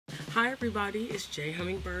Hi everybody, it's Jay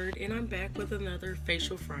Hummingbird and I'm back with another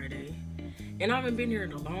Facial Friday. And I haven't been here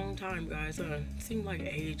in a long time, guys. Seemed like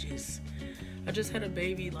ages. I just had a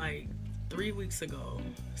baby like 3 weeks ago.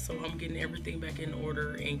 So I'm getting everything back in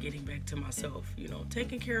order and getting back to myself,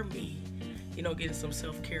 taking care of me, getting some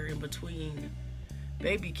self-care in between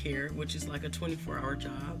baby care, which is like a 24-hour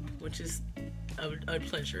job, which is a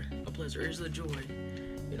pleasure. It's a joy.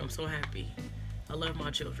 I'm so happy. I love my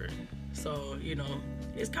children. So,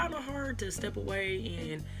 it's kind of hard to step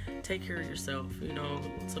away and take care of yourself,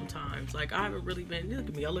 sometimes. Like, I haven't really been, look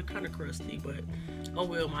at me, I look kind of crusty, but oh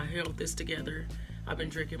well, my health is together. I've been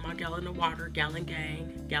drinking my gallon of water, gallon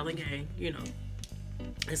gang,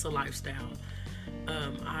 it's a lifestyle.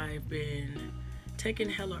 I've been taking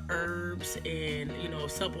hella herbs and,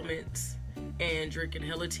 supplements and drinking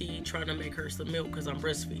hella tea, trying to make her some milk because I'm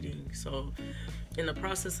breastfeeding. So in the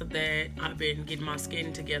process of that, I've been getting my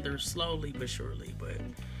skin together slowly but surely. But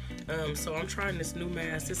so I'm trying this new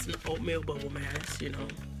mask. It's an oatmeal bubble mask, and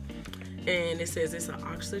it says it's an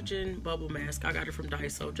oxygen bubble mask. I got it from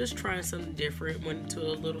Daiso. Just trying something different. Went to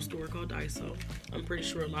a little store called Daiso. I'm pretty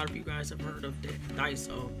sure a lot of you guys have heard of that,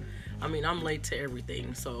 Daiso. I mean, I'm late to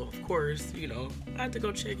everything, so of course, I had to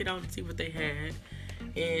go check it out and see what they had.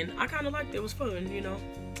 And I kind of liked it. It was fun,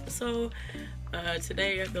 So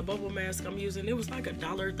today, the bubble mask I'm using, it was like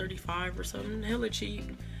 $1.35 or something, hella cheap.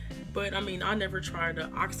 But I mean, I never tried the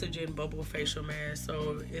oxygen bubble facial mask.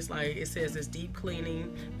 So it's like, it says it's deep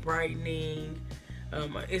cleaning, brightening.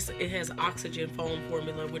 It has oxygen foam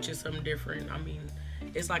formula, which is something different. I mean,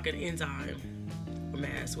 it's like an enzyme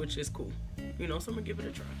mask, which is cool. So I'm gonna give it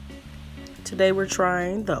a try. Today we're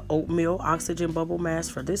trying the oatmeal oxygen bubble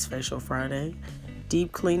mask for this Facial Friday.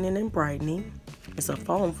 Deep cleaning and brightening. It's a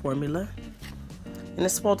foam formula. And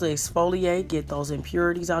it's supposed to exfoliate, get those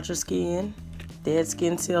impurities out your skin, dead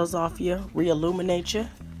skin cells off you, re-illuminate you.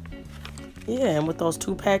 Yeah, and with those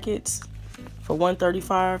 2 packets for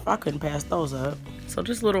 $1.35, I couldn't pass those up. So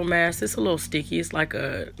this little mask, it's a little sticky. It's like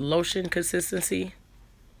a lotion consistency.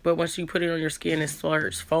 But once you put it on your skin, it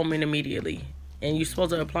starts foaming immediately. And you're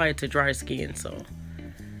supposed to apply it to dry skin, so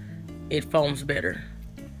it foams better.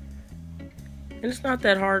 And it's not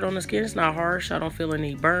that hard on the skin. It's not harsh. I don't feel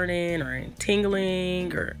any burning or any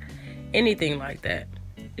tingling or anything like that.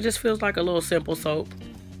 It just feels like a little simple soap.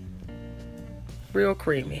 Real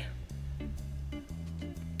creamy.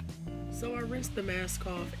 So I rinsed the mask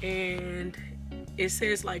off, and it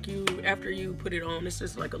says like after you put it on, it's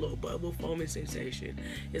just like a little bubble foaming sensation.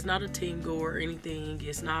 It's not a tingle or anything.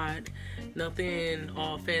 It's not nothing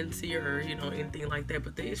all fancy or anything like that,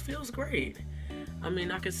 but it feels great. I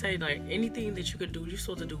mean, I could say like anything that you could do, you're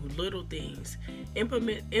supposed to do little things.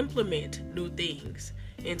 Implement new things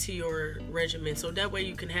into your regimen, so that way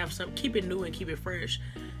you can have keep it new and keep it fresh,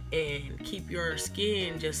 and keep your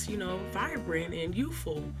skin just vibrant and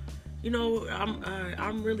youthful.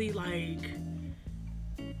 I'm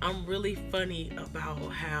really funny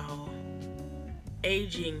about how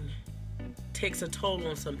aging takes a toll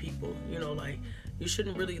on some people. Like, you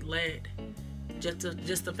shouldn't really let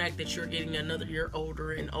just the fact that you're getting another year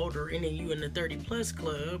older and older, and then you in the 30+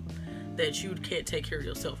 club, that you can't take care of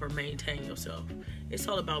yourself or maintain yourself. It's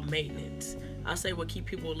all about maintenance. I say what keep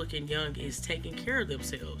people looking young is taking care of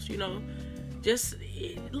themselves. Just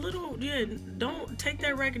little, don't take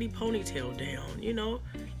that raggedy ponytail down.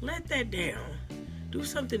 Let that down. Do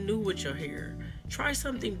something new with your hair. Try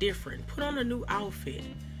something different. Put on a new outfit.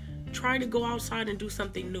 Try to go outside and do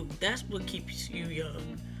something new. That's what keeps you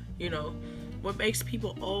young. What makes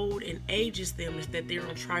people old and ages them is that they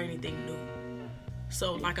don't try anything new.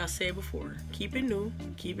 So like I said before, keep it new,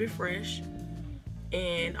 keep it fresh.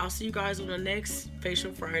 And I'll see you guys on the next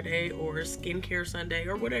Facial Friday or Skincare Sunday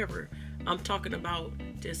or whatever. I'm talking about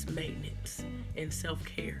just maintenance and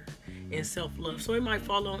self-care and self-love. So it might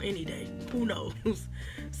fall on any day. Who knows?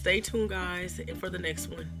 Stay tuned, guys, for the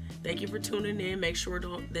next one. Thank you for tuning in. Make sure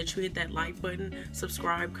that you hit that like button,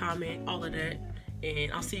 subscribe, comment, all of that.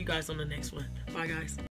 And I'll see you guys on the next one. Bye, guys.